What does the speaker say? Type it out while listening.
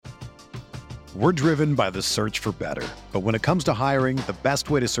We're driven by the search for better. But when it comes to hiring, the best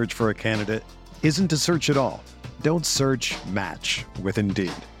way to search for a candidate isn't to search at all. Don't search, match with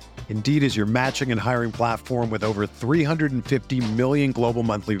Indeed. Indeed is your matching and hiring platform with over 350 million global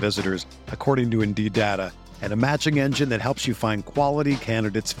monthly visitors, according to Indeed data, and a matching engine that helps you find quality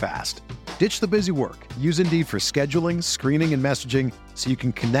candidates fast. Ditch the busy work. Use Indeed for scheduling, screening, and messaging so you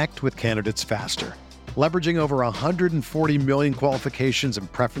can connect with candidates faster. Leveraging over 140 million qualifications and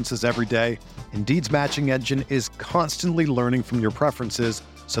preferences every day, Indeed's matching engine is constantly learning from your preferences,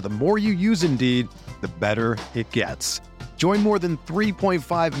 so the more you use Indeed, the better it gets. Join more than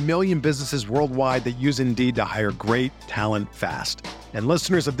 3.5 million businesses worldwide that use Indeed to hire great talent fast. And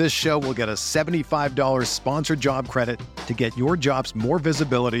listeners of this show will get a $75 sponsored job credit to get your jobs more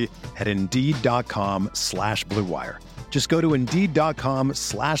visibility at Indeed.com/Blue Wire. Just go to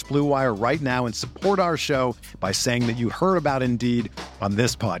Indeed.com/Blue Wire right now and support our show by saying that you heard about Indeed on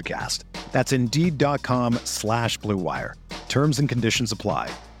this podcast. That's Indeed.com/Blue Wire. Terms and conditions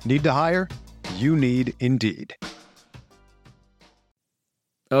apply. Need to hire? You need Indeed.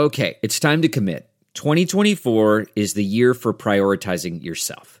 Okay, it's time to commit. 2024 is the year for prioritizing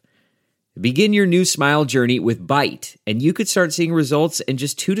yourself. Begin your new smile journey with Byte, and you could start seeing results in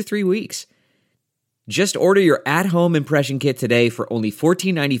just 2 to 3 weeks. Just order your at-home impression kit today for only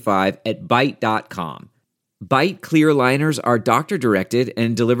 $14.95 at Byte.com. Byte clear liners are doctor-directed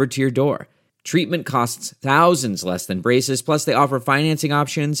and delivered to your door. Treatment costs thousands less than braces, plus they offer financing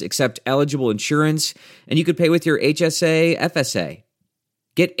options, accept eligible insurance, and you could pay with your HSA, FSA.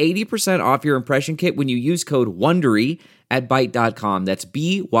 Get 80% off your impression kit when you use code WONDERY at Byte.com. That's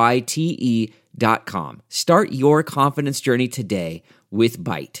BYTE.com. Start your confidence journey today with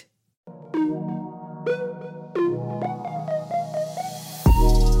Byte.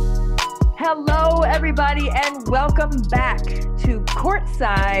 Hello, everybody, and welcome back to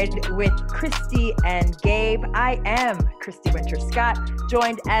Courtside with Christy and Gabe. I am Christy Winter-Scott,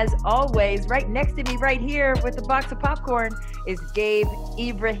 joined as always, right next to me, right here with a box of popcorn, is Gabe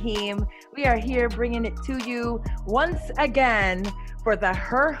Ibrahim. We are here bringing it to you once again for the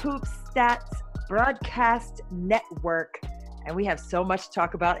Her Hoop Stats Broadcast Network. And we have so much to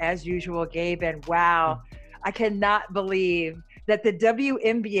talk about as usual, Gabe, and wow, I cannot believe that the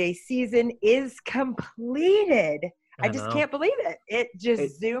WNBA season is completed. I just can't believe it. It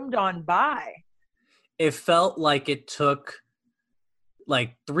just zoomed on by. It felt like it took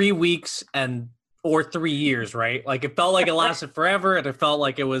like 3 weeks or 3 years, right? Like it felt like it lasted forever, and it felt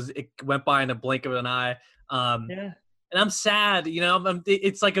like it went by in a blink of an eye. And I'm sad,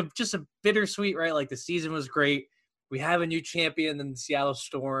 it's like just a bittersweet, right? Like the season was great. We have a new champion in the Seattle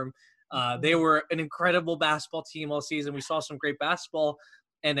Storm. They were an incredible basketball team all season. We saw some great basketball,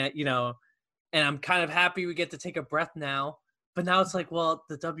 and and I'm kind of happy we get to take a breath now. But now it's like, well,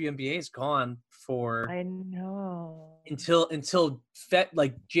 the WNBA is gone for until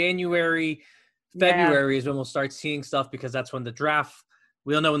January, February is when we'll start seeing stuff, because that's when the draft.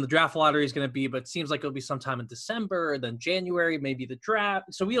 We don't know when the draft lottery is going to be, but it seems like it'll be sometime in December, then January, maybe the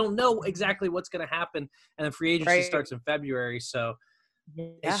draft. So we don't know exactly what's going to happen, and then free agency starts in February. So.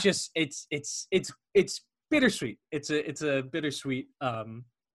 Yeah. It's just it's bittersweet. It's a bittersweet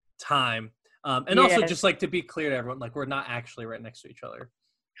time. And also, just like to be clear to everyone, like we're not actually right next to each other.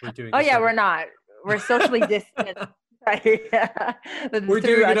 We're doing. We're not. We're socially distant. Right. Yeah. We're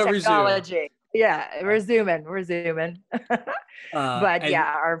doing it over technology. Zoom. Yeah, we're zooming. But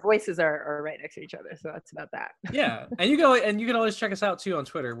our voices are right next to each other, so that's about that. Yeah, and you can always check us out too on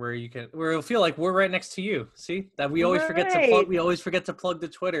Twitter, where it'll feel like we're right next to you. See that we always forget to plug. We always forget to plug the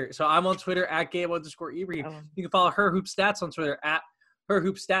Twitter. So I'm on Twitter at Gabe_Ibrahim. You can follow Her Hoop Stats on Twitter at Her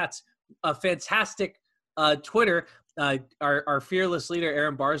Hoop Stats. A fantastic Twitter. Our fearless leader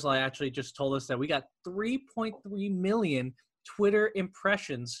Aaron Barzilai actually just told us that we got 3.3 million Twitter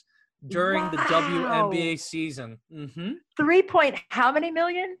impressions during the WNBA season. How many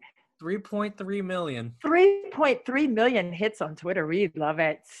million? 3.3 million. 3.3 million hits on Twitter. We love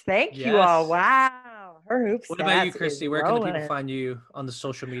it. Thank you all. Wow. Her Hoop Stats. What about you, Christy? Where can the people find you on the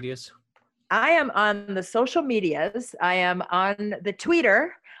social medias? I am on the social medias. I am on the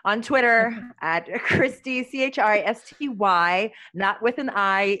Twitter on Twitter at Christy, Christy, not with an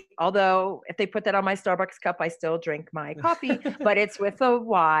I, although if they put that on my Starbucks cup, I still drink my coffee, but it's with a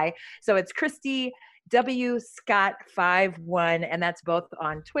Y. So it's Christy W. Scott 51, and that's both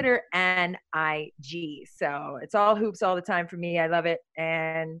on Twitter and IG. So it's all hoops all the time for me. I love it.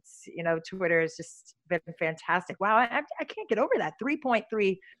 And, you know, Twitter has just been fantastic. Wow, I can't get over that.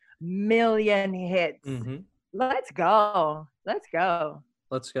 3.3 million hits. Mm-hmm. Let's go. Let's go.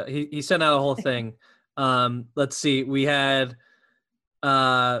 Let's go. He sent out a whole thing. Let's see. We had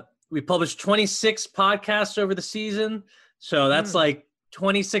we published 26 podcasts over the season. So that's like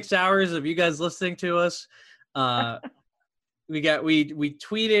 26 hours of you guys listening to us. We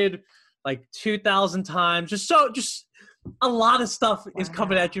tweeted like 2,000 times. Just a lot of stuff is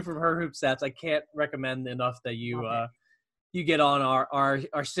coming at you from Her Hoop Stats. I can't recommend enough that you get on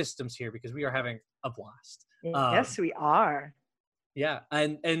our systems here, because we are having a blast. Yes, we are. Yeah,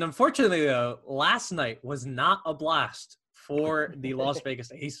 and unfortunately though, last night was not a blast for the Las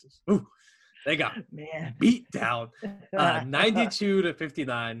Vegas Aces. Ooh, they got beat down,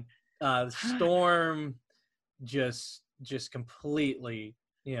 92-59. Storm just completely,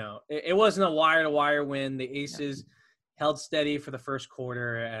 it wasn't a wire-to-wire win. The Aces held steady for the first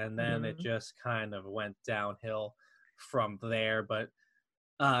quarter, and then it just kind of went downhill from there. But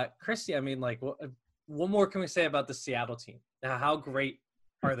Christy, I mean, like, what more can we say about the Seattle team? How great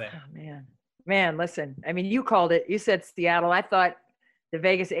are they? Oh, man, listen, I mean, you called it. You said Seattle. I thought the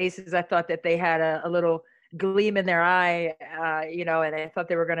Vegas Aces, I thought that they had a little gleam in their eye, and I thought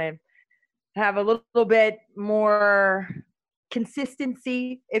they were going to have a little bit more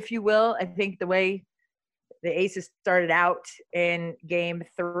consistency, if you will. I think the way the Aces started out in game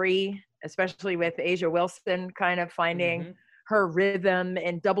 3, especially with Asia Wilson kind of finding her rhythm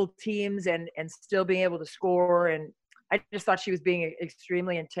and double teams and still being able to score. And I just thought she was being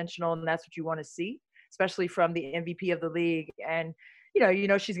extremely intentional, and that's what you want to see, especially from the MVP of the league. And,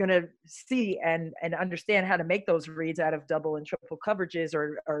 she's going to see and understand how to make those reads out of double and triple coverages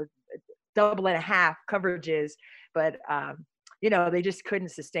or double and a half coverages. But, they just couldn't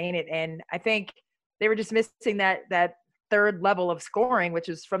sustain it. And I think they were just missing that third level of scoring, which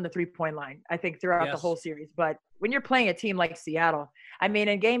is from the 3-point line, I think, throughout the whole series. But when you're playing a team like Seattle, I mean,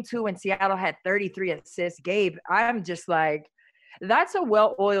 in game 2, when Seattle had 33 assists, Gabe, I'm just like, that's a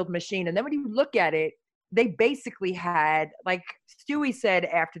well-oiled machine. And then when you look at it, they basically had, like Stewie said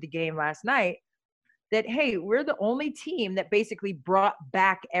after the game last night, that, hey, we're the only team that basically brought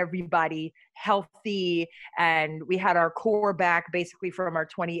back everybody healthy. And we had our core back basically from our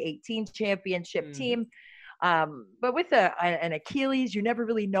 2018 championship team. But with an Achilles, you never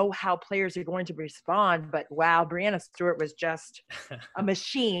really know how players are going to respond. But wow, Brianna Stewart was just a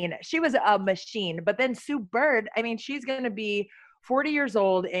machine. She was a machine. But then Sue Bird, I mean, she's going to be 40 years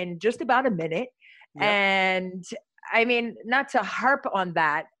old in just about a minute. Yep. And I mean, not to harp on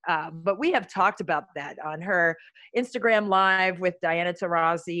that, but we have talked about that on her Instagram Live with Diana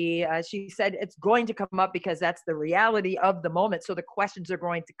Taurasi. She said it's going to come up because that's the reality of the moment. So the questions are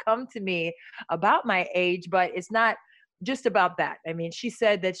going to come to me about my age, but it's not just about that. I mean, she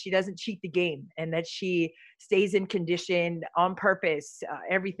said that she doesn't cheat the game and that she stays in condition on purpose.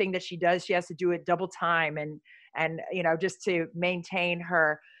 Everything that she does, she has to do it double time and just to maintain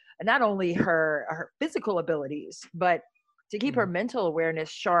her, not only her physical abilities, but to keep her mental awareness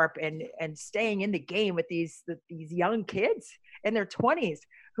sharp and staying in the game with these young kids in their 20s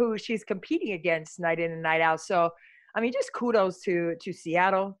who she's competing against night in and night out. So, I mean, just kudos to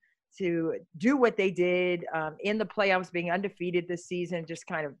Seattle to do what they did in the playoffs, being undefeated this season, just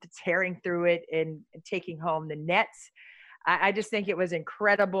kind of tearing through it and taking home the Nets. I just think it was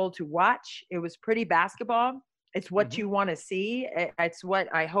incredible to watch. It was pretty basketball. It's what you want to see. It's what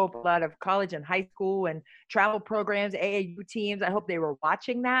I hope a lot of college and high school and travel programs, AAU teams, I hope they were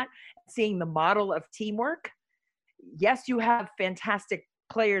watching that, seeing the model of teamwork. Yes, you have fantastic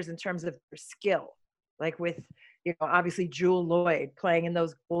players in terms of their skill, like with, obviously Jewel Lloyd playing in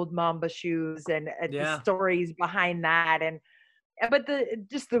those gold Mamba shoes and the stories behind that. But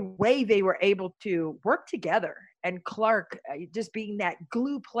just the way they were able to work together, and Clark just being that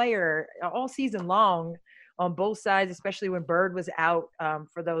glue player all season long on both sides, especially when Bird was out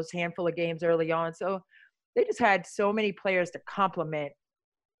for those handful of games early on. So they just had so many players to complement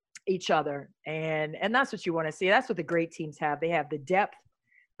each other. And that's what you want to see. That's what the great teams have. They have the depth,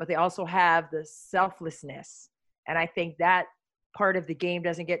 but they also have the selflessness. And I think that part of the game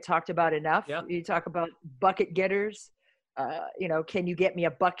doesn't get talked about enough. Yep. You talk about bucket getters. Can you get me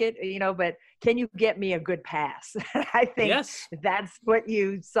a bucket? But can you get me a good pass? I think that's what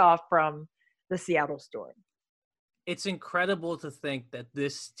you saw from the Seattle Storm. It's incredible to think that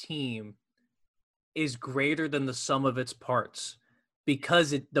this team is greater than the sum of its parts,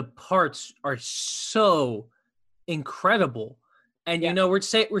 because the parts are so incredible. And we're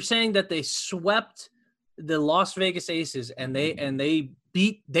saying that they swept the Las Vegas Aces and they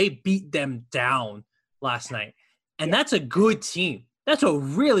beat them down last night. And that's a good team. That's a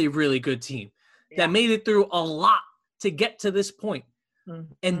really, really good team that made it through a lot to get to this point.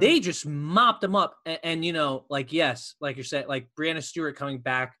 And they just mopped them up. And like you're saying, like Brianna Stewart coming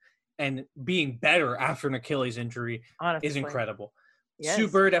back and being better after an Achilles injury is incredible. Sue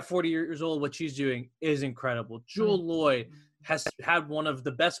Bird at 40 years old, what she's doing is incredible. Jewel Lloyd has had one of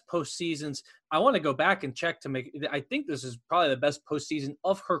the best postseasons. I want to go back and check to make – I think this is probably the best postseason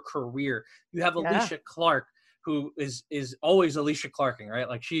of her career. You have Alicia Clark, who is always Alicia Clarking, right?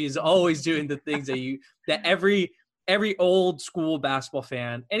 Like she's always doing the things that every old school basketball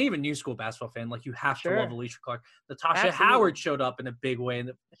fan and even new school basketball fan, like you have to love Alicia Clark. Natasha Howard showed up in a big way.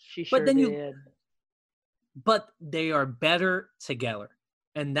 She sure did. But they are better together.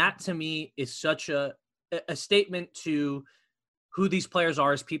 And that to me is such a statement to who these players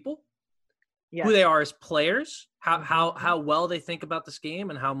are as people, who they are as players, how well they think about this game,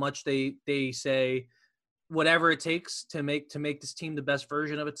 and how much they say whatever it takes to make this team the best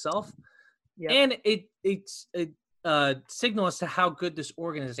version of itself. And it signals to how good this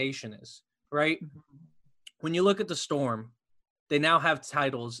organization is, right? When you look at the Storm, they now have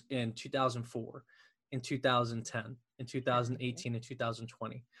titles in 2004, in 2010, in 2018, and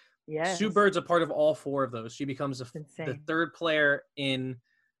 2020. Sue Bird's a part of all four of those. She becomes the third player in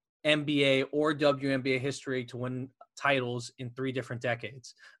NBA or WNBA history to win titles in 3 different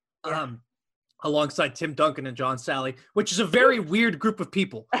decades. Alongside Tim Duncan and John Sally, which is a very weird group of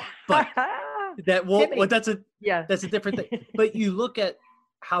people. But that's a different thing. But you look at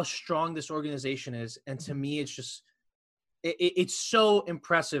how strong this organization is, and to me, it's just it's so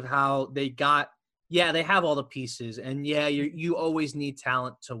impressive how they got. Yeah, they have all the pieces, and you always need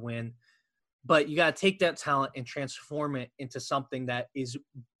talent to win, but you got to take that talent and transform it into something that is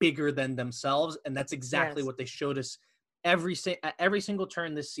bigger than themselves, and that's exactly what they showed us at every single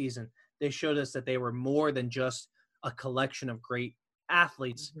turn this season. They showed us that they were more than just a collection of great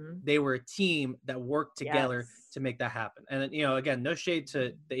athletes. They were a team that worked together to make that happen. And again, no shade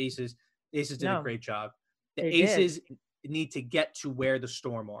to the Aces. The Aces did a great job. The Aces need to get to where the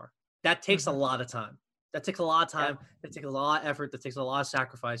Storm are. That takes a lot of time. That takes a lot of time. That takes a lot of effort. That takes a lot of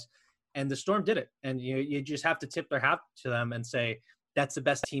sacrifice. And the Storm did it. And you just have to tip their hat to them and say, that's the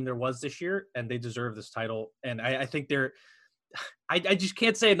best team there was this year, and they deserve this title. And I think I just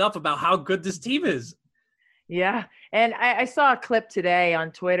can't say enough about how good this team is. Yeah. And I saw a clip today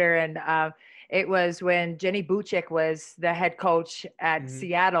on Twitter, and it was when Jenny Buchik was the head coach at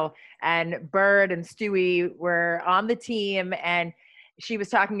Seattle, and Bird and Stewie were on the team, and she was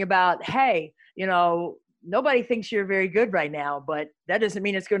talking about, hey, nobody thinks you're very good right now, but that doesn't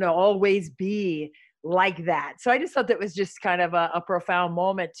mean it's going to always be like that. So I just thought that was just kind of a profound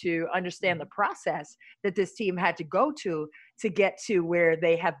moment to understand the process that this team had to go to get to where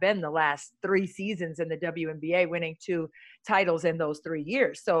they have been the last 3 seasons in the WNBA, winning 2 titles in those 3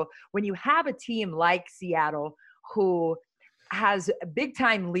 years. So when you have a team like Seattle who has big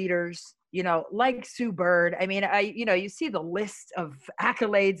time leaders, like Sue Bird. I mean, you see the list of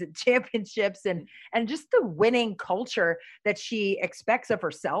accolades and championships and just the winning culture that she expects of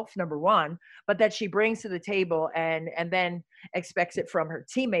herself, number one, but that she brings to the table and then expects it from her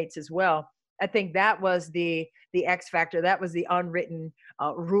teammates as well. I think that was the X factor. That was the unwritten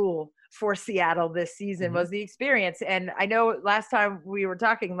rule for Seattle this season was the experience. And I know last time we were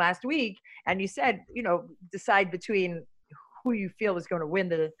talking last week, and you said, decide between who you feel is going to win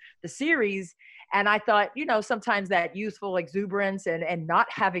the series. And I thought, sometimes that youthful exuberance and not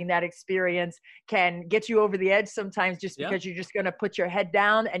having that experience can get you over the edge sometimes, just because you're just going to put your head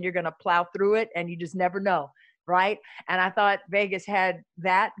down and you're going to plow through it, and you just never know. Right. And I thought Vegas had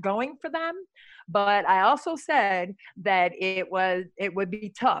that going for them. But I also said that it would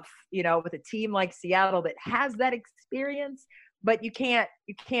be tough, with a team like Seattle that has that experience. But you can't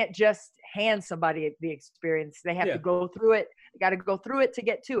just hand somebody the experience. They have to go through it. They got to go through it to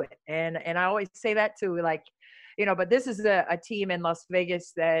get to it. And I always say that too, but this is a team in Las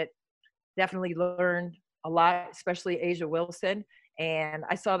Vegas that definitely learned a lot, especially Asia Wilson. And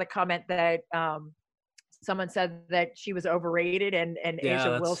I saw the comment that someone said that she was overrated, and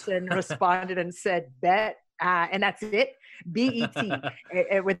Asia Wilson responded and said, bet. And that's it, B-E-T,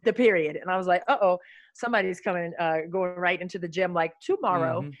 with the period. And I was like, somebody's going right into the gym like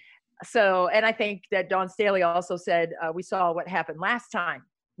tomorrow. So, and I think that Dawn Staley also said, we saw what happened last time,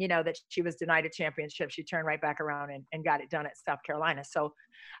 that she was denied a championship. She turned right back around and got it done at South Carolina. So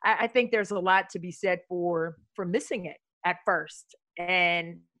I think there's a lot to be said for missing it at first.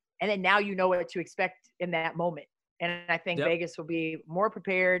 And then now you know what to expect in that moment. And I think Vegas will be more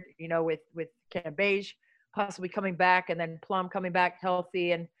prepared, with Ken Beige possibly coming back, and then Plum coming back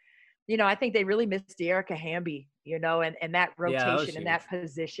healthy. And, I think they really missed Erica Hamby, and that rotation and that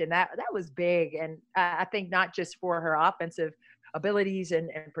position, that was big. And I think not just for her offensive abilities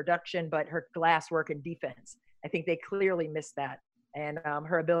and production, but her glass work and defense. I think they clearly missed that. And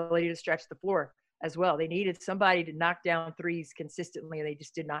her ability to stretch the floor. as well. They needed somebody to knock down threes consistently, and they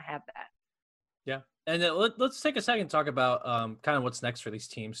just did not have that. Yeah. And let's take a second to talk about kind of what's next for these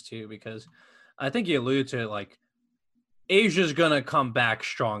teams too, because I think you alluded to it, like Asia's going to come back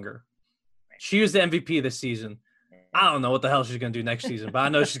stronger. She was the MVP this season. I don't know what the hell she's going to do next season, but I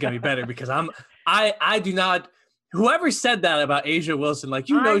know she's going to be better because I do not – whoever said that about Asia Wilson, like,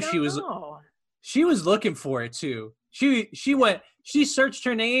 she was looking for it too. She searched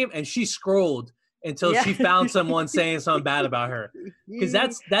her name and she scrolled until she found someone saying something bad about her, because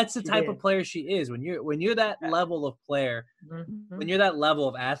that's the type of player she is. When you're that level of player, when you're that level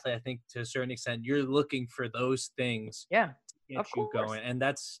of athlete, I think to a certain extent you're looking for those things. Yeah, to get you going, and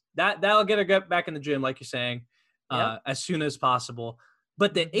that'll get her back in the gym, like you're saying, as soon as possible.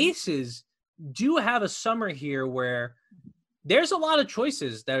 But the Aces do have a summer here where there's a lot of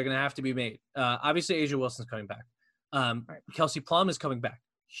choices that are going to have to be made. Obviously, Asia Wilson's coming back. Kelsey Plum is coming back.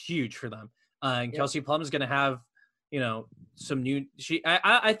 Huge for them. And Kelsey Plum is going to have, some new.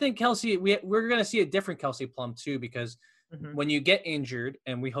 I think Kelsey. We're going to see a different Kelsey Plum too, because when you get injured,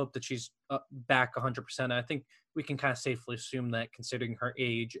 and we hope that she's back 100%. I think we can kind of safely assume that, considering her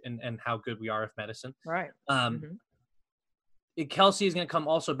age and how good we are with medicine. Right. Kelsey is going to come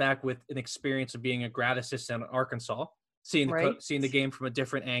also back with an experience of being a grad assistant at Arkansas, seeing the game from a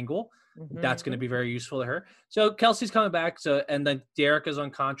different angle. That's going to be very useful to her. So Kelsey's coming back. And then Derica's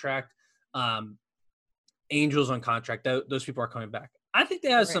on contract. Angel's on contract. Those people are coming back. I think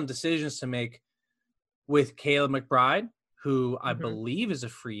they have some decisions to make with Kayla McBride, who I believe is a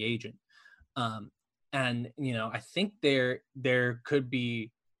free agent. And I think there could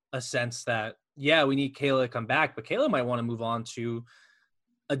be a sense that, we need Kayla to come back, but Kayla might want to move on to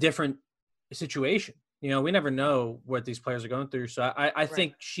a different situation. We never know what these players are going through. So I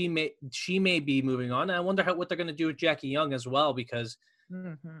think she may be moving on. And I wonder what they're going to do with Jackie Young as well, because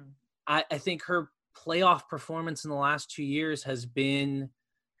I think her playoff performance in the last 2 years has been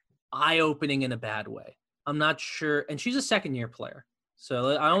eye-opening in a bad way. I'm not sure. And she's a second-year player.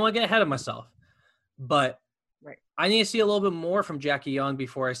 So I don't want to get ahead of myself. But I need to see a little bit more from Jackie Young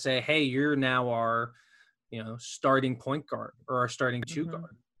before I say, hey, you're now our, starting point guard or our starting two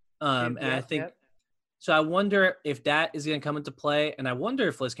guard. And I think so. I wonder if that is going to come into play. And I wonder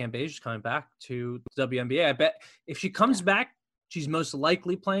if Liz Cambage is coming back to the WNBA. I bet if she comes back, she's most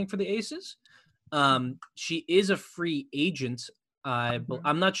likely playing for the Aces. She is a free agent.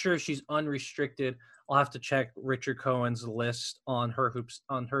 I'm not sure if she's unrestricted. I'll have to check Richard Cohen's list on her hoop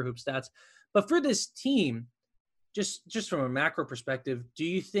stats. But for this team, just from a macro perspective, do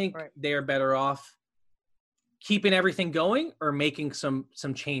you think they are better off keeping everything going or making some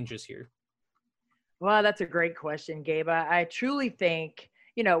changes here? Well, that's a great question, Gabe. I truly think,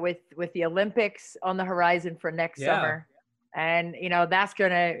 with the Olympics on the horizon for next summer, and, that's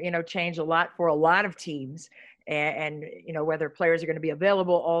going to, change a lot for a lot of teams, and whether players are going to be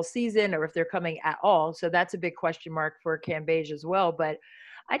available all season or if they're coming at all. So that's a big question mark for Cambage as well. But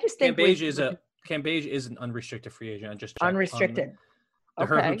I just think Cambage is an unrestricted free agent. I just checked unrestricted.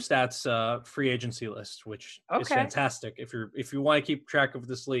 Her hoop stats free agency list, which is fantastic. If you want to keep track of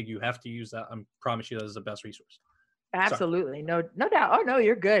this league, you have to use that. I promise you that is the best resource. Absolutely. Sorry. No doubt. Oh no,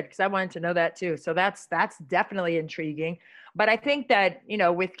 you're good. Because I wanted to know that too. So that's definitely intriguing. But I think that,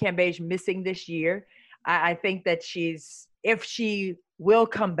 with Cambage missing this year, I think that if she will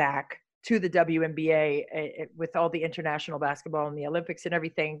come back to the WNBA with all the international basketball and the Olympics and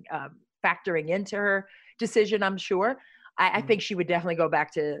everything factoring into her decision, I'm sure. I think she would definitely go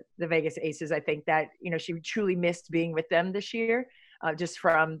back to the Vegas Aces. I think that, she truly missed being with them this year, just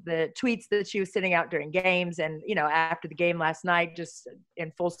from the tweets that she was sending out during games and, after the game last night, just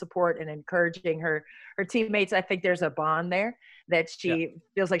in full support and encouraging her teammates. I think there's a bond there that she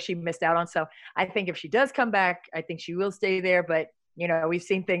feels like she missed out on. So I think if she does come back, I think she will stay there. But, we've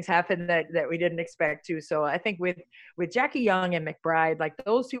seen things happen that we didn't expect to. So I think with Jackie Young and McBride, like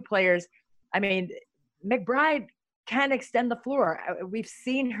those two players, I mean, McBride can extend the floor. We've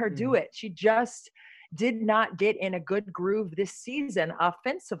seen her do it. She just did not get in a good groove this season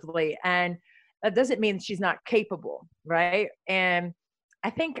offensively. And that doesn't mean she's not capable, right? And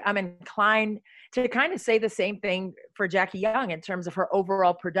I think I'm inclined to kind of say the same thing for Jackie Young in terms of her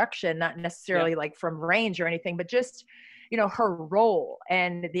overall production, not necessarily like from range or anything, but just, her role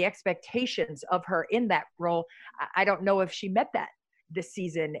and the expectations of her in that role. I don't know if she met that this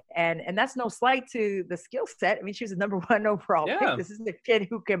season. And that's no slight to the skill set. I mean, she was the number 1 overall pick. This is a kid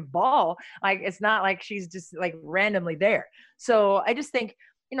who can ball. Like, it's not like she's just like randomly there. So I just think,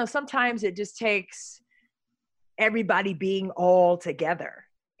 sometimes it just takes everybody being all together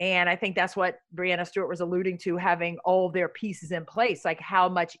And I think that's what Breanna Stewart was alluding to, having all their pieces in place, like how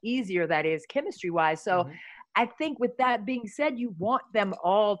much easier that is chemistry-wise. So I think with that being said, you want them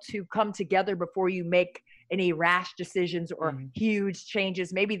all to come together before you make any rash decisions or huge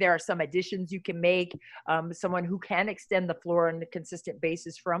changes. Maybe there are some additions you can make, someone who can extend the floor on a consistent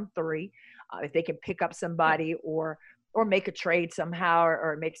basis from 3, if they can pick up somebody or make a trade somehow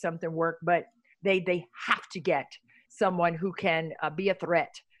or make something work. But they have to get someone who can be a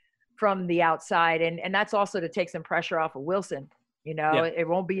threat from the outside. And that's also to take some pressure off of Wilson. It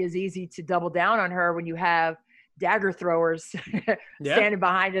won't be as easy to double down on her when you have dagger throwers standing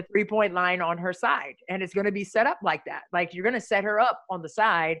behind the 3-point line on her side. And it's going to be set up like that. Like, you're going to set her up on the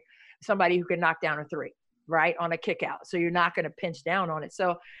side, somebody who can knock down a 3, right, on a kick out. So you're not going to pinch down on it.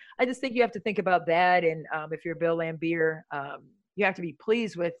 So I just think you have to think about that. And if you're Bill Laimbeer, you have to be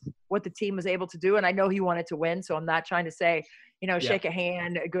pleased with what the team was able to do. And I know he wanted to win, so I'm not trying to say, shake a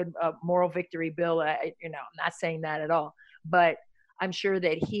hand, a good moral victory, Bill. I'm not saying that at all. But I'm sure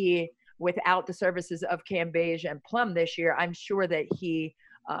that he, without the services of Cam Beige and Plum this year, I'm sure that he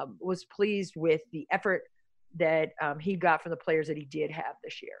was pleased with the effort that he got from the players that he did have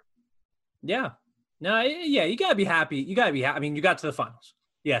this year. Yeah. No, you got to be happy. You got to be happy. I mean, you got to the finals.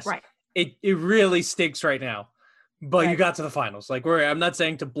 Yes. Right. It really stinks right now, but you got to the finals. Like, I'm not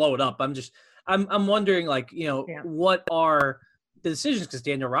saying to blow it up. I'm wondering, like, what are the decisions? Because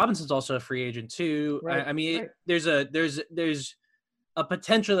Daniel Robinson's also a free agent too. Right. I mean, there's a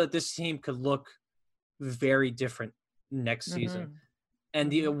potential that this team could look very different next season.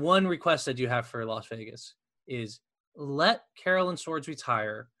 And the one request I do have for Las Vegas is let Carolyn Swords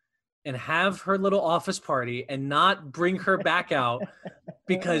retire and have her little office party and not bring her back out,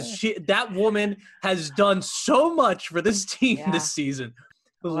 because that woman has done so much for this team this season.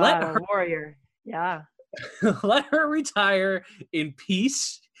 Let her warrior. Yeah. Let her retire in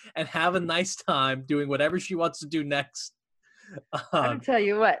peace and have a nice time doing whatever she wants to do next. I'll tell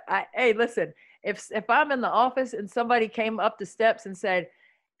you what, hey, listen, if I'm in the office and somebody came up the steps and said,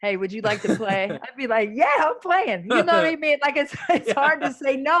 hey, would you like to play? I'd be like, yeah, I'm playing. You know what I mean? Like, it's hard to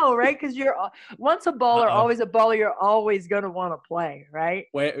say no, right? Because once a baller, always a baller, you're always going to want to play, right?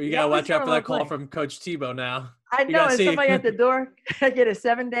 Wait, you got to watch out for that call from Coach Tebow now. I know, and somebody at the door, get a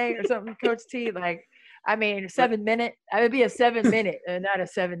 7-day or something, Coach T, like, I mean, 7 minute. I would be a 7 minute and not a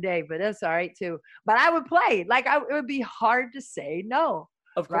 7-day, but that's all right too. But I would play. Like, it would be hard to say no.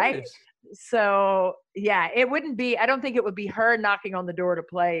 Of course. Right? So yeah, it wouldn't be. I don't think it would be her knocking on the door to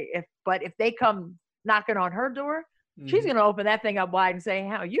play. But if they come knocking on her door, she's gonna open that thing up wide and say,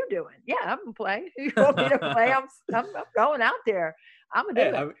 "How you doing? Yeah, I'm gonna play. You want me to play? I'm going out there. I'm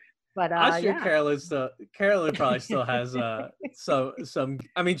gonna do it." But I'm sure Carolyn probably still has some.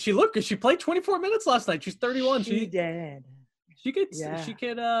 I mean, she played 24 minutes last night. She's 31. She did. She could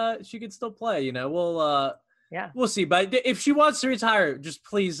still play. We'll see. But if she wants to retire, just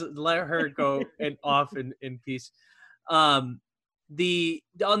please let her go off in peace. On the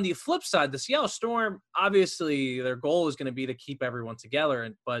flip side, the Seattle Storm, obviously their goal is going to be to keep everyone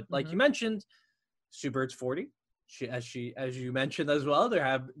together. But like you mentioned, Sue Bird's 40. As you mentioned as well,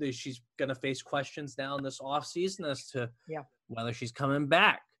 she's going to face questions now in this offseason as to whether she's coming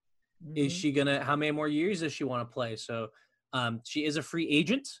back. Is she how many more years does she want to play? So she is a free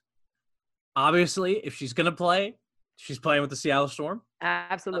agent. Obviously, if she's going to play, she's playing with the Seattle Storm.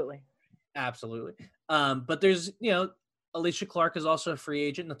 Absolutely. Absolutely. But there's, Alicia Clark is also a free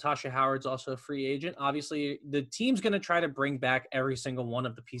agent. Natasha Howard's also a free agent. Obviously, the team's going to try to bring back every single one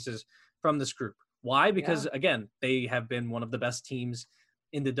of the pieces from this group. Why? Because, again, they have been one of the best teams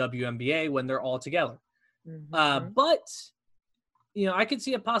in the WNBA when they're all together. But, I could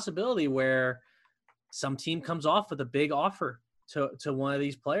see a possibility where some team comes off with a big offer to one of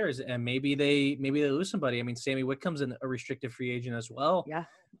these players, and maybe they lose somebody. I mean, Sammy Whitcomb's a restricted free agent as well.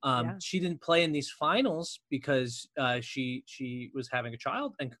 She didn't play in these finals because she was having a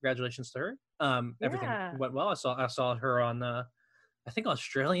child, and congratulations to her. Everything went well. I saw her on I think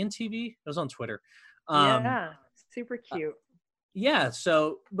Australian TV. It was on Twitter. Super cute.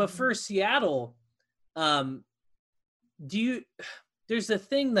 So, but for Seattle, there's the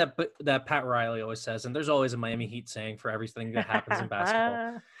thing that Pat Riley always says, and there's always a Miami Heat saying for everything that happens in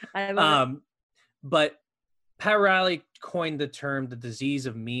basketball. I love it. But Pat Riley coined the term "the disease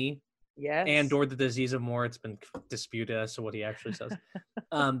of me," and or the disease of more. It's been disputed as to what he actually says.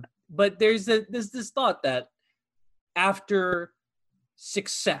 But there's this thought that after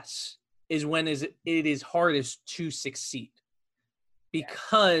success is when it is hardest to succeed,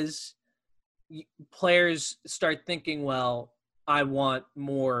 because players start thinking, well, I want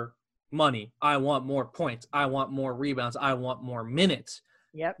more money, I want more points, I want more rebounds, I want more minutes.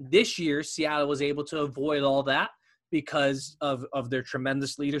 Yep. This year, Seattle was able to avoid all that because of their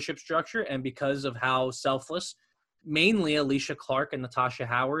tremendous leadership structure and because of how selfless mainly Alicia Clark and Natasha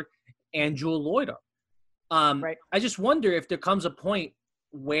Howard and Jewel Lloyd are. Right. I just wonder if there comes a point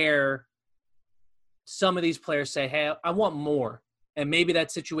where some of these players say, hey, I want more. And maybe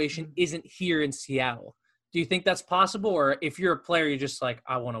that situation isn't here in Seattle. Do you think that's possible? Or if you're a player, you're just like,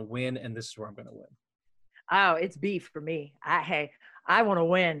 I want to win, and this is where I'm going to win. Oh, it's beef for me. I want to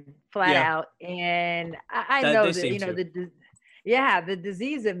win flat out. And I know that, you know, the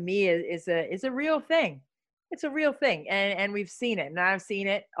disease of me is a real thing. It's a real thing. And we've seen it, and I've seen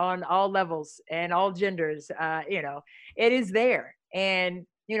it on all levels and all genders. You know, it is there. And,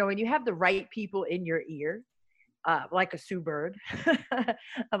 you know, when you have the right people in your ear, like a Sue Bird,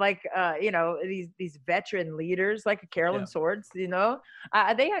 like, you know, these veteran leaders like a Carolyn Swords, you know,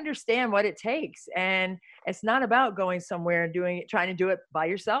 they understand what it takes. And it's not about going somewhere and trying to do it by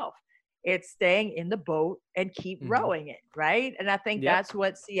yourself. It's staying in the boat and keep rowing it. Right. And I think that's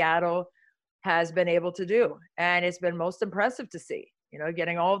what Seattle has been able to do. And it's been most impressive to see, you know,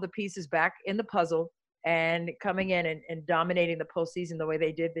 getting all the pieces back in the puzzle and coming in and dominating the postseason the way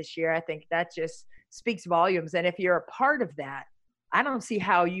they did this year. I think that just speaks volumes. And if you're a part of that, I don't see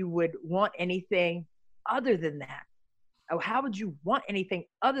how you would want anything other than that. Oh, how would you want anything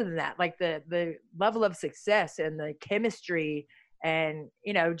other than that? Like the level of success and the chemistry and,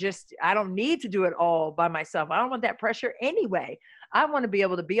 you know, just, I don't need to do it all by myself. I don't want that pressure anyway. I want to be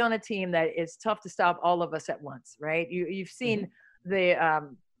able to be on a team that is tough to stop all of us at once, right? You've seen the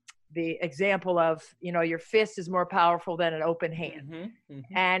example of, you know, your fist is more powerful than an open hand.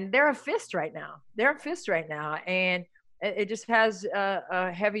 And they're a fist right now. And it just has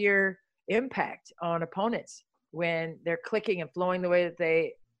a heavier impact on opponents when they're clicking and flowing the way that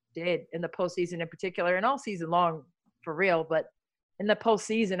they did in the postseason in particular, and all season long for real. But in the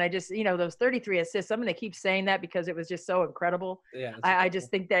postseason, I just, you know, those 33 assists, I'm going to keep saying that because it was just so incredible. Yeah, I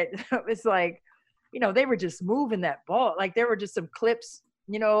just think that it was like, you know, they were just moving that ball. Like there were just some clips,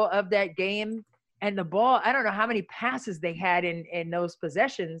 you know, of that game, and the ball, I don't know how many passes they had in those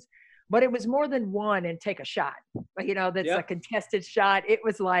possessions, but it was more than one and take a shot. But, you know, that's a contested shot. It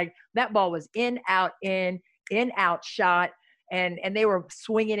was like that ball was in, out shot. And they were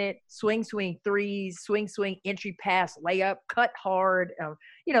swinging it, swing threes, swing, entry pass, layup, cut hard.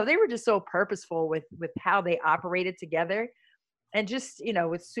 You know, they were just so purposeful with how they operated together. And just, you know,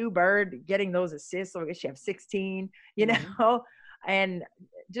 with Sue Bird getting those assists, I guess she have 16, you know, and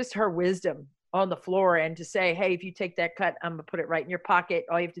just her wisdom on the floor and to say, hey, if you take that cut, I'm going to put it right in your pocket.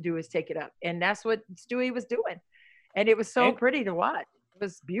 All you have to do is take it up. And that's what Stewie was doing. And it was so pretty to watch. It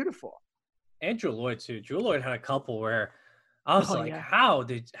was beautiful. And Jewel Lloyd too. Jewel Lloyd had a couple where I was how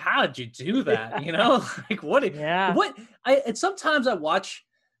did you do that? You know, like and sometimes I watch,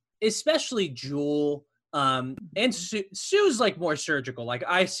 especially Jewel, and Sue's like more surgical. Like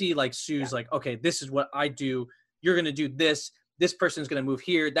I see like Sue's like, okay, this is what I do. You're going to do this. This person's going to move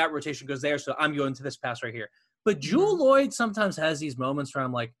here. That rotation goes there. So I'm going to this pass right here. But Jewel Lloyd sometimes has these moments where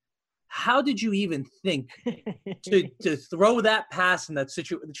I'm like, how did you even think to throw that pass in that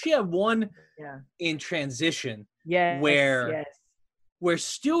situation? She had one in transition where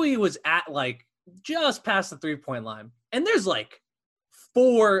Stewie was at like just past the 3-point line. And there's like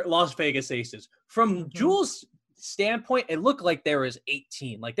 4 Las Vegas aces. From Jewel's standpoint, it looked like there was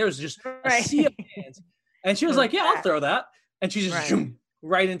 18. Like there was just a sea of hands. And she was like, yeah, I'll throw that. And she just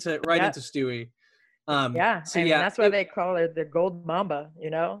right into Stewie. So that's why they call her the Gold Mamba, you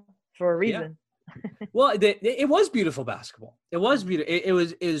know, for a reason. Well, it was beautiful basketball. It was beautiful. It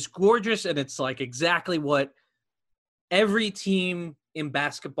was gorgeous, and it's like exactly what every team in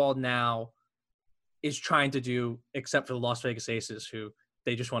basketball now is trying to do, except for the Las Vegas Aces, who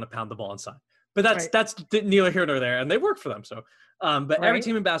they just want to pound the ball inside. But that's neither here nor there, and they work for them. So, but every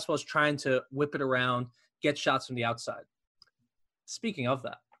team in basketball is trying to whip it around, get shots from the outside. Speaking of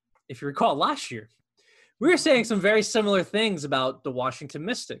that, if you recall last year, we were saying some very similar things about the Washington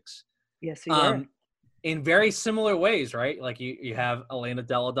Mystics. Yes, we were. In very similar ways, right? Like you have Elena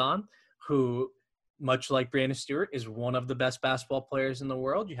Deladon, who, much like Brianna Stewart, is one of the best basketball players in the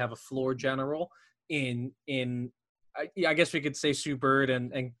world. You have a floor general in I guess we could say Sue Bird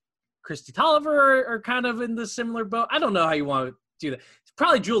and Christy Tolliver are kind of in the similar boat. I don't know how you want to do that. It's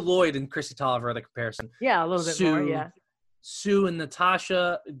probably Jewel Lloyd and Christy Tolliver are the comparison. Yeah, a little bit more, yeah. Sue and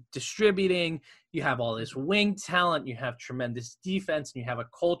Natasha distributing. You have all this wing talent. You have tremendous defense. And you have a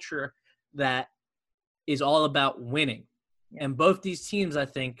culture that is all about winning. Yeah. And both these teams, I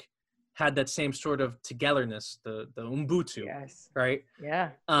think, had that same sort of togetherness, the Ubuntu, right?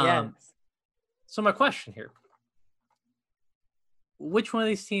 Yeah. So my question here, which one of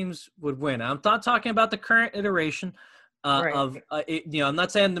these teams would win. I'm not talking about the current iteration I'm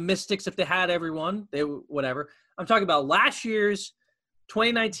not saying the Mystics, if they had everyone, they whatever. I'm talking about last year's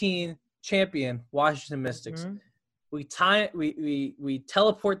 2019 champion Washington Mystics. We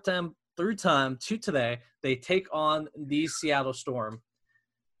teleport them through time to today. They take on the Seattle Storm.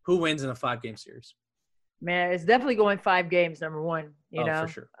 Who wins in a 5-game series? Man, it's definitely going 5 games, number one. You know, for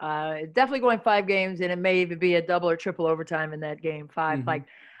sure. It's definitely going 5 games, and it may even be a double or triple overtime in that game 5. Mm-hmm. Like,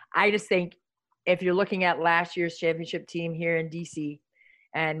 I just think if you're looking at last year's championship team here in DC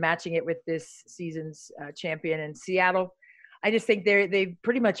and matching it with this season's champion in Seattle, I just think they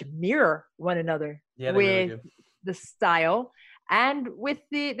pretty much mirror one another with really the style and with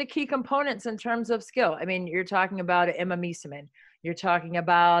the key components in terms of skill. I mean, you're talking about Emma Miesemann. You're talking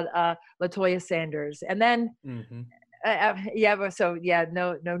about LaToya Sanders. And then, no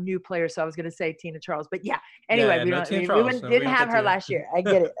new players. So I was going to say Tina Charles. But anyway, we didn't have her last year. I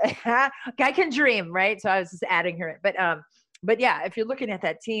get it. I can dream, right? So I was just adding her in. But yeah, if you're looking at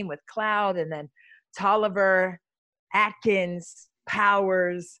that team with Cloud and then Tolliver, Atkins,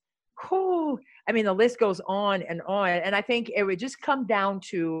 Powers, I mean, the list goes on and on. And I think it would just come down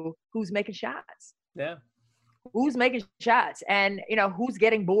to who's making shots. Yeah. Who's making shots and, who's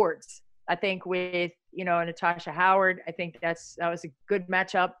getting boards. I think with, Natasha Howard, I think that was a good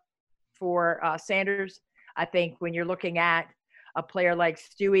matchup for Sanders. I think when you're looking at a player like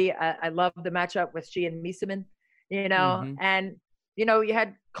Stewie, I love the matchup with she and Miesemann, and, you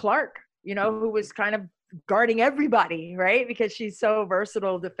had Clark, who was kind of guarding everybody, right? Because she's so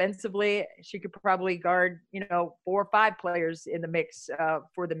versatile defensively. She could probably guard, 4 or 5 players in the mix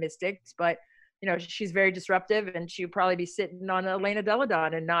for the Mystics, but she's very disruptive, and she'd probably be sitting on Elena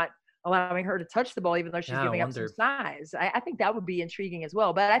Deladon and not allowing her to touch the ball, even though she's giving up some size. I think that would be intriguing as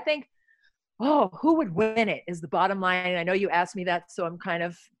well. But I think, who would win it is the bottom line. I know you asked me that, so I'm kind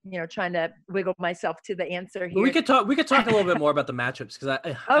of, trying to wiggle myself to the answer here. But we could talk a little bit more about the matchups because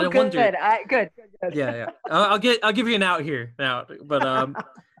I good, wonder. Good. Yeah. I'll give you an out here now, but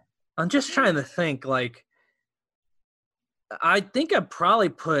I'm just trying to think. Like, I think I'd probably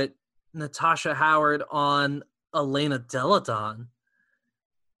put Natasha Howard on Elena Deladon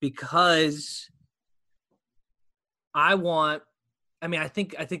because I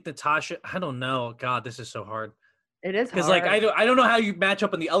think Natasha, I don't know. God, this is so hard. It is because like I don't know how you match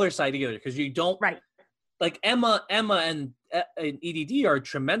up on the other side either, because you don't like Emma and EDD are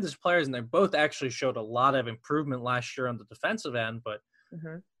tremendous players, and they both actually showed a lot of improvement last year on the defensive end, but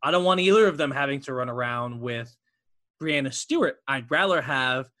I don't want either of them having to run around with Brianna Stewart. I'd rather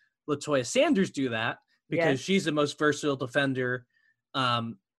have LaToya Sanders do that because she's the most versatile defender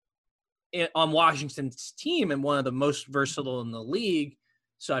on Washington's team and one of the most versatile in the league.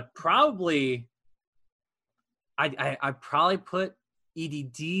 So I'd probably put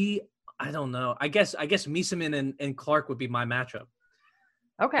EDD. I don't know. I guess Miesemann and Clark would be my matchup.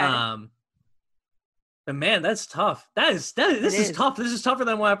 Okay. But man, that's tough. This is tough. This is tougher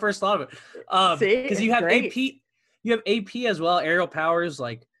than when I first thought of it. Because you have AP. You have AP as well. Aerial Powers,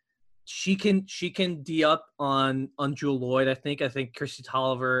 like she can D up on Jewel Lloyd. I think Christy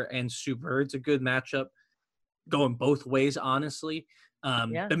Tolliver and Sue Bird's a good matchup, going both ways, honestly.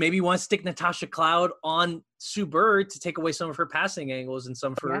 But maybe you want to stick Natasha Cloud on Sue Bird to take away some of her passing angles and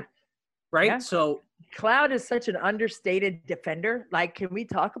some of her right. Yeah. So Cloud is such an understated defender. Like, can we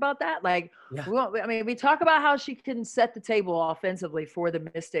talk about that? Like, we talk about how she can set the table offensively for the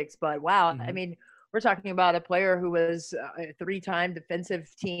Mystics, but wow, I mean, we're talking about a player who was a 3-time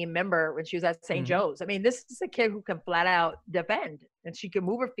defensive team member when she was at St. Joe's. I mean, this is a kid who can flat out defend, and she can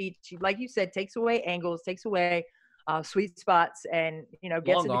move her feet. She, like you said, takes away angles, takes away sweet spots, and gets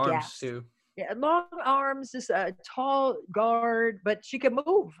long in the arms gaps. too. Yeah, long arms, just a tall guard, but she can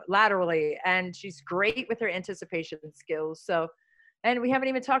move laterally, and she's great with her anticipation skills. So, and we haven't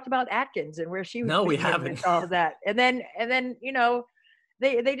even talked about Atkins and where she was. No, we haven't. All of that, and then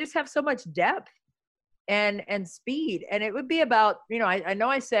they just have so much depth and speed, and it would be about I know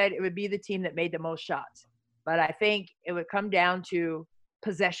I said it would be the team that made the most shots, but I think it would come down to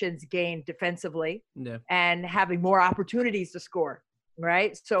possessions gained defensively and having more opportunities to score,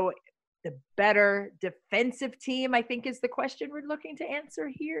 right? So the better defensive team, I think, is the question we're looking to answer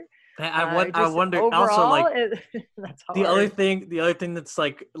here. I wonder overall, also, like, that's the other thing that's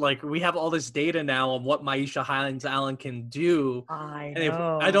like we have all this data now on what Maisha Hylands-Allen can do. I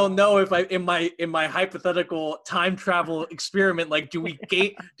know. I don't know if in my hypothetical time travel experiment, like, do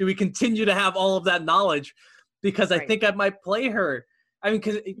we continue to have all of that knowledge? Because I think I might play her. I mean,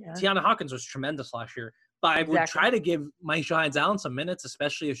 because Tiana Hawkins was tremendous last year, but I would try to give Maisha Hylands-Allen some minutes,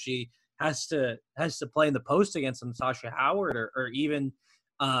 especially if she has to play in the post against Natasha Howard or even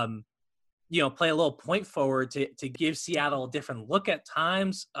play a little point forward to give Seattle a different look at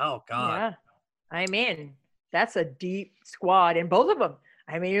times. Oh God. Yeah. I mean, that's a deep squad in both of them.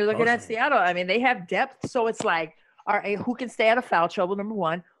 I mean, you're looking at Seattle. I mean, they have depth. So it's like, all right, who can stay out of foul trouble, number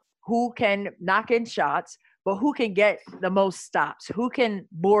one? Who can knock in shots, but who can get the most stops? Who can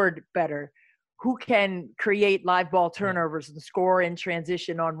board better? Who can create live ball turnovers and score in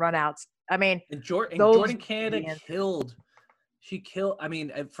transition on runouts? I mean, Jordan Canada killed. She killed. I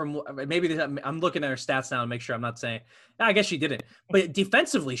mean, from maybe I'm looking at her stats now and make sure I'm not saying. I guess she didn't, but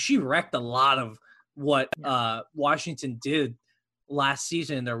defensively, she wrecked a lot of what Washington did last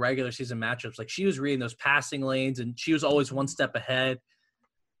season in their regular season matchups. Like she was reading those passing lanes, and she was always one step ahead.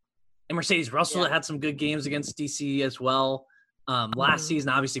 And Mercedes Russell had some good games against DC as well. Last season,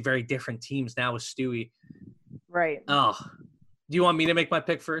 obviously, very different teams now with Stewie. Right. Oh, do you want me to make my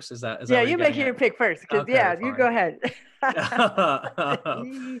pick first? Is that you make your pick first? Because you go ahead.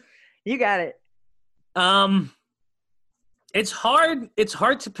 You got it. It's hard. It's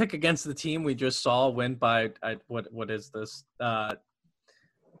hard to pick against the team we just saw win by what is this?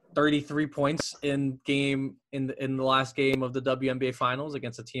 33 points in the last game of the WNBA finals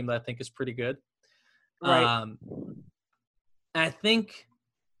against a team that I think is pretty good. Right. I think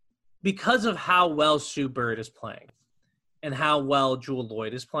because of how well Sue Bird is playing and how well Jewel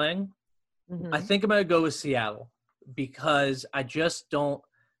Lloyd is playing, I think I'm going to go with Seattle because I just don't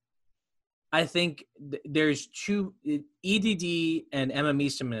 – I think there's two – EDD and Emma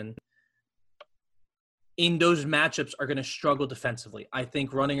Miesemann in those matchups are going to struggle defensively. I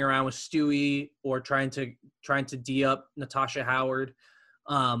think running around with Stewie or trying to D up Natasha Howard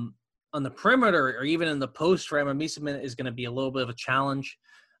on the perimeter or even in the post for Emma Miesemann is going to be a little bit of a challenge.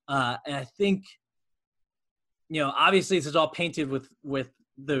 And I think, obviously this is all painted with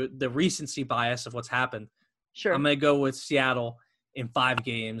the recency bias of what's happened. Sure. I'm going to go with Seattle in 5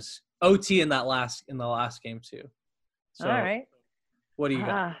 games, OT in the last game too. So, all right. What do you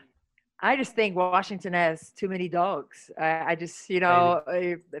got? I just think Washington has too many dogs. I just,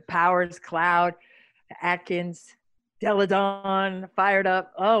 Powers, Cloud, Atkins, Deladon, fired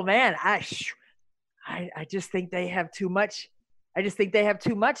up. Oh man, I just think they have too much. I just think they have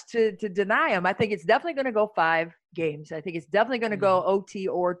too much to deny them. I think it's definitely going to go 5 games. I think it's definitely going to go OT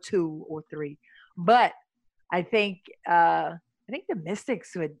or 2 or 3. But I think the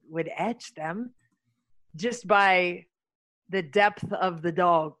Mystics would etch them just by the depth of the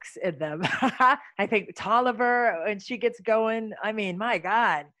dogs in them. I think Tolliver, when she gets going, I mean, my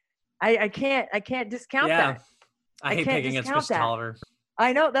God, I can't discount that. I hate picking against Miss Tolliver.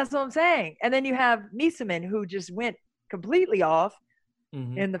 I know, that's what I'm saying. And then you have Miesemann, who just went completely off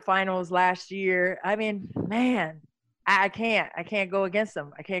in the finals last year. I mean, man, I can't go against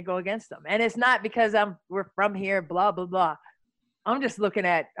them. I can't go against them. And it's not because we're from here, blah, blah, blah. I'm looking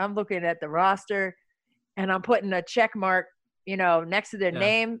at the roster and I'm putting a check mark, next to their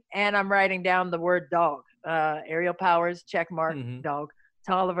name, and I'm writing down the word dog. Aerial Powers, check mark, dog.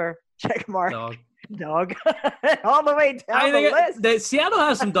 Tolliver, check mark, dog. All the way down the list. Seattle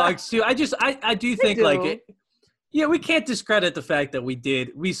has some dogs too. I do think we can't discredit the fact that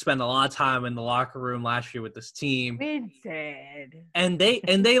we spent a lot of time in the locker room last year with this team. We did. And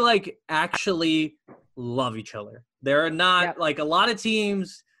they like actually love each other. They're not like a lot of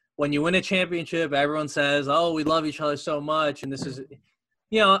teams. When you win a championship, everyone says, "Oh, we love each other so much." And this is,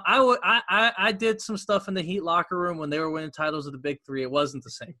 I did some stuff in the Heat locker room when they were winning titles of the Big Three. It wasn't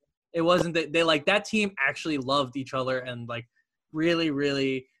the same. It wasn't that they like that team actually loved each other and like really,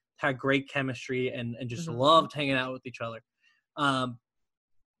 really had great chemistry and just loved hanging out with each other.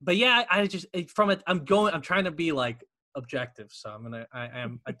 But yeah, I just from it, I'm trying to be like objective. So I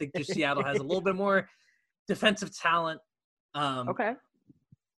think just Seattle has a little bit more defensive talent. Okay.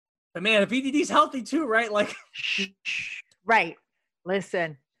 But man, if EDD's healthy too, right? Like, right.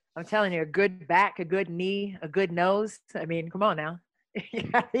 Listen, I'm telling you, a good back, a good knee, a good nose. I mean, come on now. you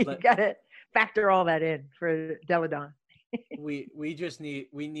got to factor all that in for Deladon. we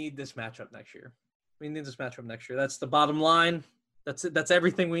need this matchup next year. We need this matchup next year. That's the bottom line. That's it. That's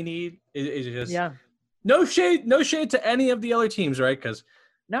everything we need. It's just no shade to any of the other teams, right? Because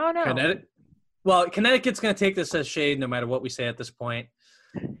no. Connecticut's going to take this as shade no matter what we say at this point.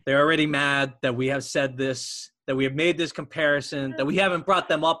 They're already mad that we have said this, that we have made this comparison, that we haven't brought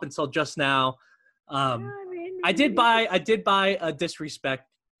them up until just now. I did buy a disrespect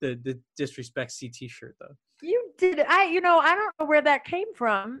CT shirt though. You did. I don't know where that came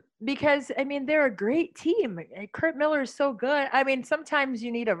from because I mean they're a great team. Kurt Miller is so good. I mean sometimes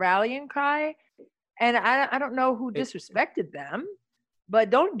you need a rallying cry, and I don't know who disrespected them, but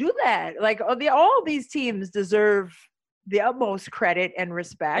don't do that. Like all these teams deserve the utmost credit and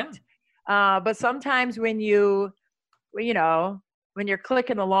respect. But sometimes when you're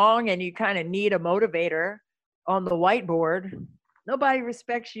clicking along and you kind of need a motivator on the whiteboard, nobody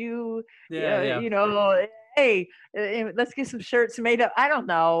respects you. Hey, let's get some shirts made up. I don't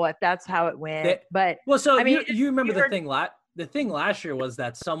know if that's how it went, but I mean, you remember the thing last year was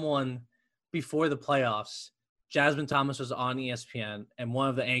that someone before the playoffs, Jasmine Thomas was on ESPN, and one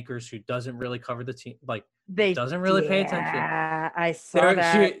of the anchors who doesn't really cover the team, doesn't really pay attention. I saw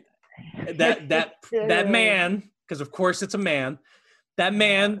that. That man, because of course it's a man. That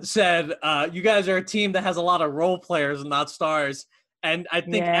man said, "You guys are a team that has a lot of role players and not stars." And I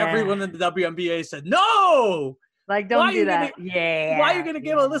think everyone in the WNBA said, "No, like don't do that." Why are you gonna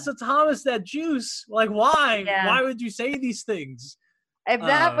give Alyssa Thomas that juice? Like, why? Why would you say these things? If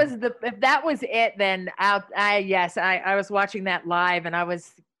that was it, then I was watching that live and I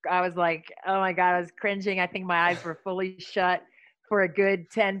was like, oh my God, I was cringing. I think my eyes were fully shut for a good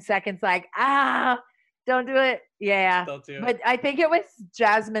 10 seconds. Like, don't do it. Yeah. Don't do it. But I think it was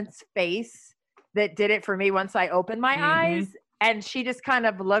Jasmine's face that did it for me once I opened my eyes. And she just kind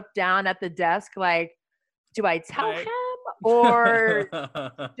of looked down at the desk like, do I tell him or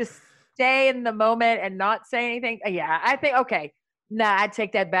just stay in the moment and not say anything? Yeah, I think, okay. Nah, I'd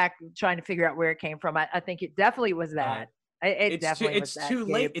take that back, trying to figure out where it came from. I think it definitely was that. It's too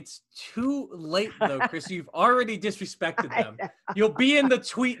late. It's too late, though, Chris. You've already disrespected them. You'll be in the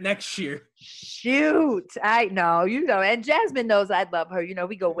tweet next year. Shoot. I know. And Jasmine knows I love her.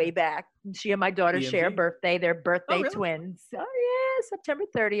 We go way back. She and my daughter share a birthday. They're birthday twins. Oh, yeah, September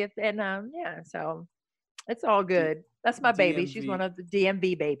 30th. And, so it's all good. That's my baby. She's one of the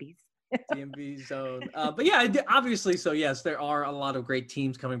DMV babies. DMV zone. But yeah, obviously. So yes, there are a lot of great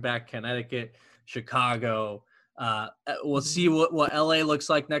teams coming back. Connecticut, Chicago. We'll see what LA looks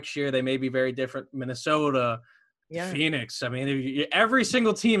like next year. They may be very different. Minnesota, Phoenix. I mean, every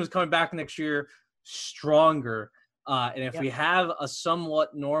single team is coming back next year stronger. And if we have a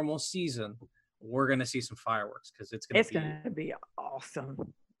somewhat normal season, we're going to see some fireworks because it's going to be awesome.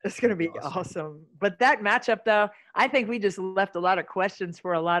 It's going to be awesome. But that matchup, though, I think we just left a lot of questions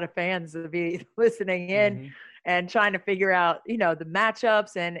for a lot of fans to be listening in and trying to figure out, the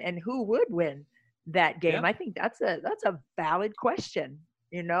matchups and who would win that game. I think that's a valid question,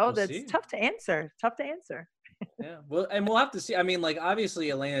 that's tough to answer. Yeah. Well, and we'll have to see. I mean, like, obviously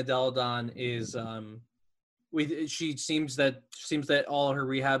Elena Deladon is she seems that all her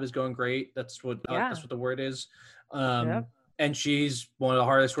rehab is going great. That's what the word is. And she's one of the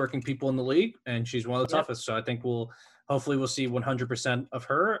hardest working people in the league, and she's one of the toughest. So I think hopefully we'll see 100% of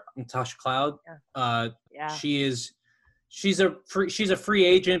her. Natasha Cloud. She's a free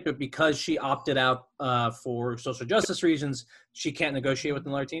agent, but because she opted out for social justice reasons, she can't negotiate with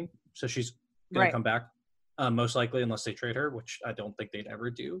another team. So she's going to come back, most likely, unless they trade her, which I don't think they'd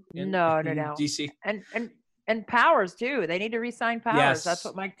ever do. No. DC. And Powers too. They need to re-sign Powers. Yes. That's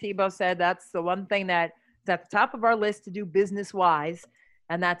what Mike Tebow said. That's the one thing that's at the top of our list to do business wise,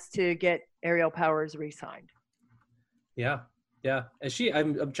 and that's to get Ariel Powers re-signed. Yeah. Is she?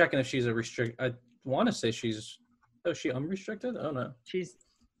 I'm checking if she's a restrict. I want to say is she unrestricted? I don't know.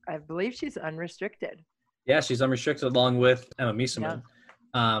 I believe she's unrestricted. Yeah, she's unrestricted along with Emma Miesemann,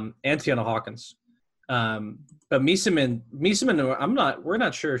 and Tiana Hawkins. But Miesemann, we're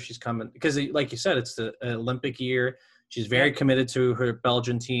not sure if she's coming because, like you said, it's the Olympic year. She's very committed to her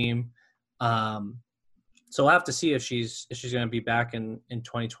Belgian team. So we'll have to see if she's going to be back in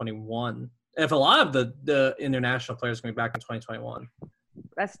 2021. If a lot of the international players are going to be back in 2021.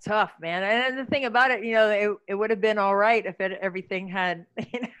 That's tough, man. And the thing about it, it would have been all right if everything had,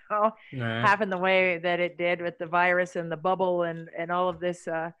 happened the way that it did with the virus and the bubble and all of this,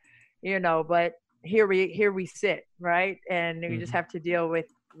 but here we sit, right? And we just have to deal with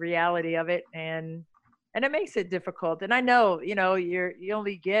reality of it. And it makes it difficult. And I know, you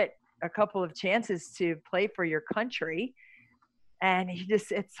only get a couple of chances to play for your country. And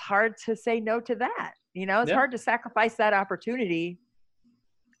it's hard to say no to that. It's hard to sacrifice that opportunity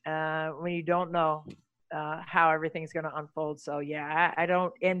when you don't know how everything's going to unfold. So, I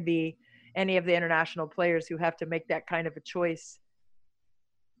don't envy any of the international players who have to make that kind of a choice.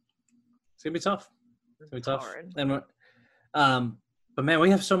 It's going to be tough. And, but man,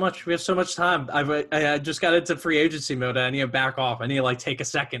 we have so much time. I just got into free agency mode. I need to back off. I need to take a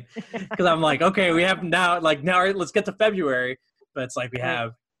second because I'm like, okay, we have now let's get to February. But it's like we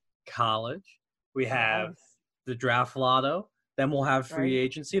have college, we have the draft lotto, then we'll have free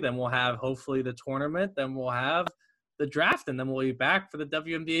agency, then we'll have hopefully the tournament, then we'll have the draft, and then we'll be back for the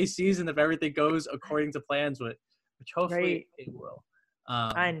WNBA season if everything goes according to plans, which hopefully it will.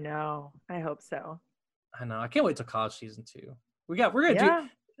 I know. I hope so. I know. I can't wait till college season 2. We're gonna do. Yeah.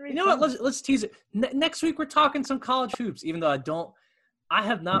 You know what? Let's tease it. Next week we're talking some college hoops. Even though I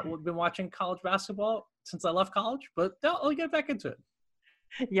have not been watching college basketball since I left college, but I'll get back into it.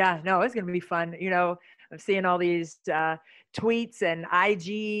 Yeah, no, it's going to be fun. I'm seeing all these tweets and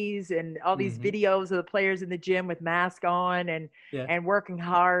IGs and all these videos of the players in the gym with masks on and working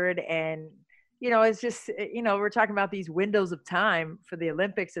hard. And, it's just, we're talking about these windows of time for the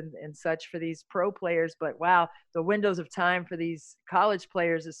Olympics and such for these pro players. But wow, the windows of time for these college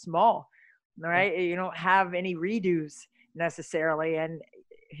players is small. All right. You don't have any redos necessarily. And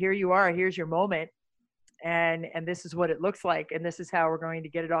here you are, here's your moment. And this is what it looks like, and this is how we're going to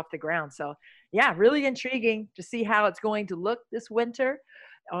get it off the ground. So yeah, really intriguing to see how it's going to look this winter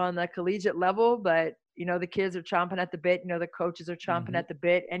on the collegiate level. But the kids are chomping at the bit, the coaches are chomping at the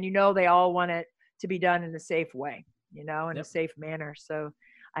bit, and they all want it to be done in a safe way, in a safe manner. So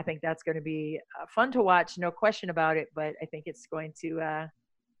I think that's going to be fun to watch, no question about it. But I think it's going to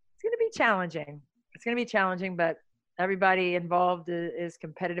be challenging. It's going to be challenging, but everybody involved is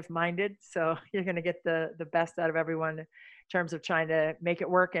competitive minded. So you're going to get the best out of everyone in terms of trying to make it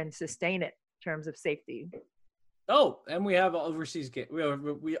work and sustain it in terms of safety. Oh, and we have overseas game.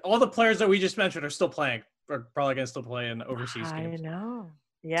 We all the players that we just mentioned are still playing. Are probably going to still play in overseas games. I know.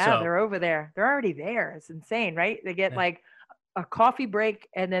 Yeah, they're over there. They're already there. It's insane, right? They get like a coffee break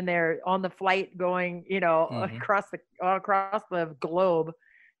and then they're on the flight going, across the globe.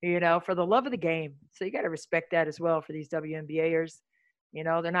 For the love of the game. So you got to respect that as well for these WNBAers.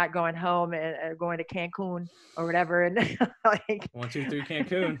 They're not going home and going to Cancun or whatever. And 1, 2, 3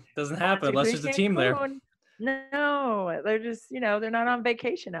 Cancun doesn't happen unless there's a team there. No, they're just, they're not on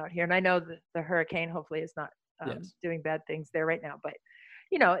vacation out here. And I know the hurricane hopefully is not doing bad things there right now, but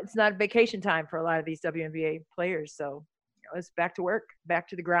it's not vacation time for a lot of these WNBA players. So it's back to work, back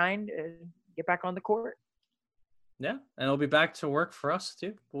to the grind, get back on the court. Yeah, and it'll be back to work for us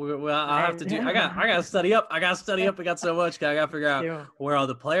too. I have to do. I got to study up. I got so much. I got to figure out where all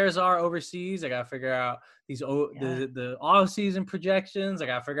the players are overseas. I got to figure out the off season projections. I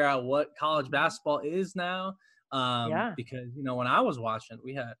got to figure out what college basketball is now. Because when I was watching,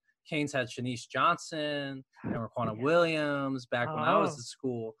 we had Canes had Shanice Johnson and Raquana Williams back when I was at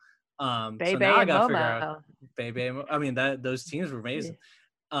school. So now I got to figure out Bebe. I mean those teams were amazing.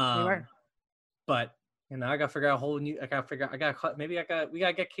 They were. But. And I got to figure out a whole new. We got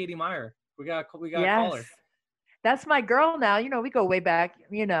to get Katie Meyer. We got to call her. That's my girl now. We go way back.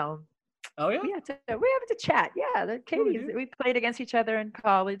 Oh yeah. We have to chat. Yeah, Katie. We played against each other in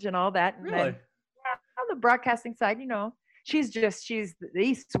college and all that. And really? Then, on the broadcasting side, she's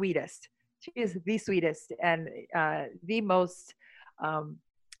the sweetest. She is the sweetest and the most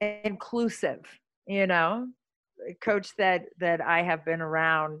inclusive. Coach that I have been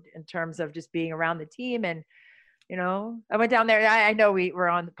around in terms of just being around the team. And I went down there. I know we were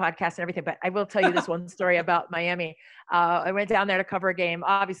on the podcast and everything, but I will tell you this one story about Miami. I went down there to cover a game,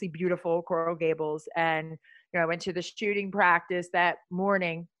 obviously beautiful Coral Gables, and I went to the shooting practice that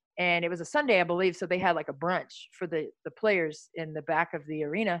morning, and it was a Sunday, I believe, so they had like a brunch for the players in the back of the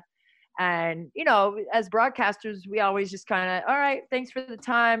arena. And as broadcasters, we always just kind of, all right, thanks for the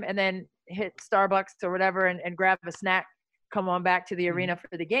time, and then hit Starbucks or whatever and grab a snack, come on back to the arena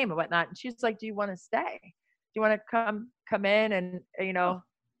for the game and whatnot. And she's like, do you want to stay? Do you want to come in and,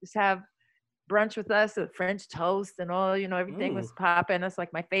 just have brunch with us, a French toast and all, everything was popping. That's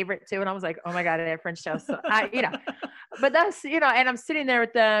like my favorite too. And I was like, oh my God, I had French toast. So but that's, and I'm sitting there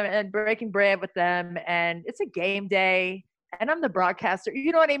with them and breaking bread with them, and it's a game day. And I'm the broadcaster,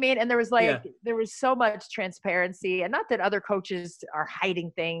 you know what I mean? And there was there was so much transparency, and not that other coaches are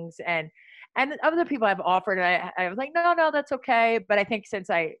hiding things, and other people have offered. And I was like, no, that's okay. But I think since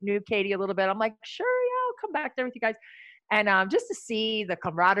I knew Katie a little bit, I'm like, sure, yeah, I'll come back there with you guys. And just to see the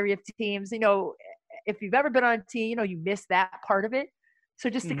camaraderie of teams, if you've ever been on a team, you miss that part of it. So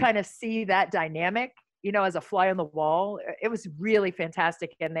just to kind of see that dynamic, as a fly on the wall, it was really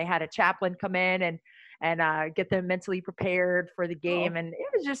fantastic. And they had a chaplain come in and get them mentally prepared for the game. And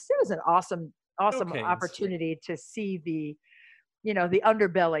it was an awesome opportunity to see the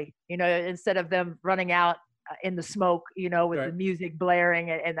underbelly, instead of them running out in the smoke, with the music blaring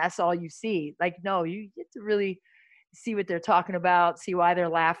and that's all you see. Like, no, you get to really see what they're talking about, see why they're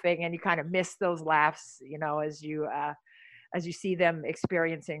laughing. And you kind of miss those laughs, as you see them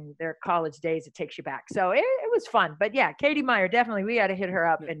experiencing their college days. It takes you back. So it was fun. But yeah, Katie Meyer, definitely, we got to hit her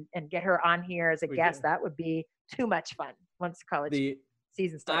up and get her on here as a guest. That would be too much fun once the college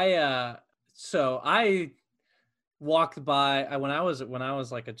season starts. I walked by when I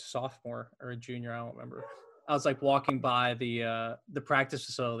was like a sophomore or a junior, I don't remember. I was like walking by the practice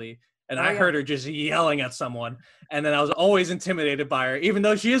facility, and Oh, I yeah. heard her just yelling at someone. And then I was always intimidated by her, even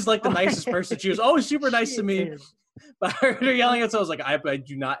though she is like the nicest person. She was always super nice She to me. is. But I heard her yelling at someone. I was like, I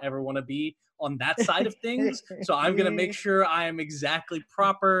do not ever want to be on that side of things. So I'm going to make sure I am exactly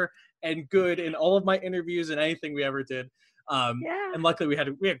proper and good in all of my interviews and anything we ever did. Yeah. And luckily we had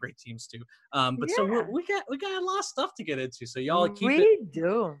great teams too. But so Yeah. we got a lot of stuff to get into. So y'all We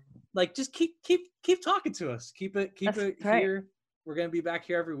do. like, just keep talking to us. Keep it right. here. We're going to be back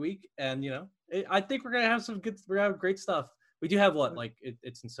here every week. And, I think we're going to have we're going to have great stuff. We do have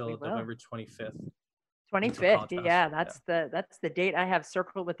it's until November 25th. 25th. Yeah, that's the date I have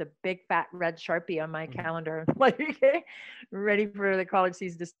circled with a big fat red Sharpie on my calendar. Like, ready for the college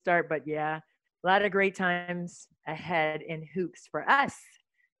season to start. But yeah, a lot of great times ahead in hoops for us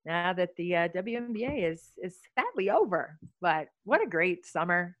now that the WNBA is sadly over. But what a great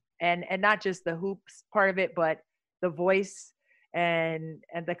summer, and not just the hoops part of it, but the voice and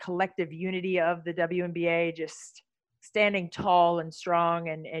the collective unity of the WNBA just standing tall and strong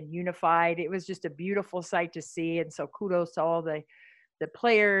and unified. It was just a beautiful sight to see. And so kudos to all the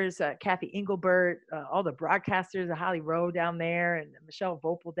players, Kathy Engelbert, all the broadcasters, Holly Rowe down there, and Michelle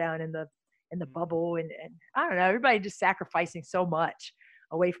Vopel down in the bubble. And I don't know, everybody just sacrificing so much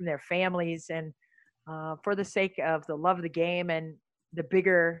away from their families and for the sake of the love of the game and the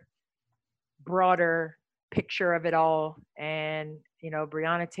bigger, broader picture of it all. And,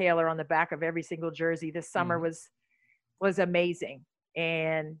 Breonna Taylor on the back of every single jersey this summer was amazing.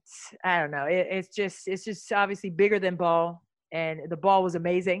 And I don't know, it's just obviously bigger than ball, and the ball was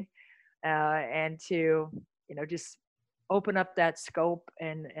amazing. And to, just open up that scope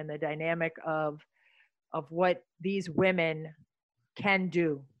and the dynamic of what these women can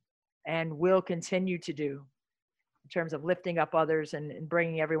do and will continue to do in terms of lifting up others and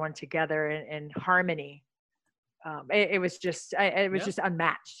bringing everyone together in harmony. It was just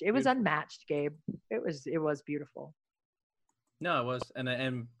unmatched. It was unmatched, Gabe. It was beautiful. No, it was.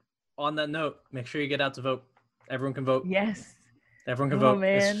 And on that note, make sure you get out to vote. Everyone can vote. Yes. Everyone can vote. Oh,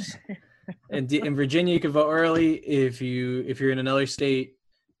 Man. In Virginia, you can vote early. If you're in another state,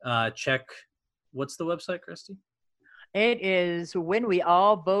 check. What's the website, Christy? It is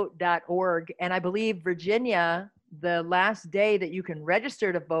whenweallvote.org. And I believe Virginia, the last day that you can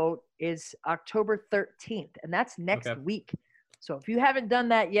register to vote is October 13th. And that's next week. So if you haven't done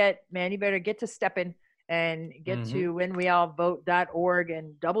that yet, man, you better get to stepping and get to whenweallvote.org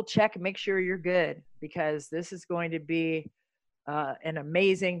and double check and make sure you're good, because this is going to be an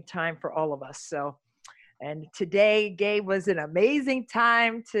amazing time for all of us. So, and today, Gabe, was an amazing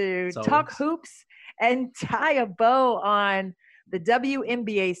time to talk hoops and tie a bow on the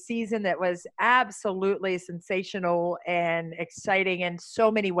WNBA season that was absolutely sensational and exciting in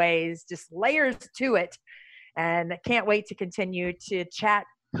so many ways, just layers to it. And I can't wait to continue to chat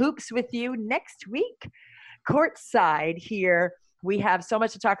hoops with you next week. Courtside here. We have so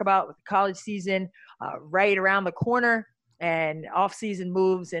much to talk about with the college season right around the corner, and off-season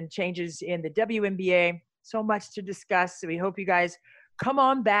moves and changes in the WNBA. So much to discuss. So we hope you guys come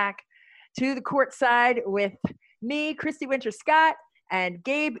on back to the Courtside with me, Christy Winter Scott, and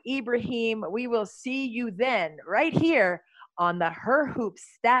Gabe Ibrahim. We will see you then right here on the Her Hoops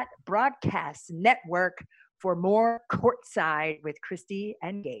Stat Broadcast Network for more Courtside with Christy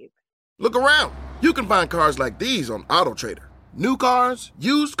and Gabe. Look around. You can find cars like these on AutoTrader. New cars,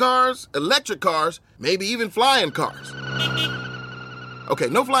 used cars, electric cars, maybe even flying cars. Okay,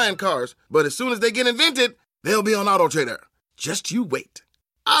 no flying cars, but as soon as they get invented, they'll be on AutoTrader. Just you wait.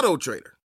 AutoTrader.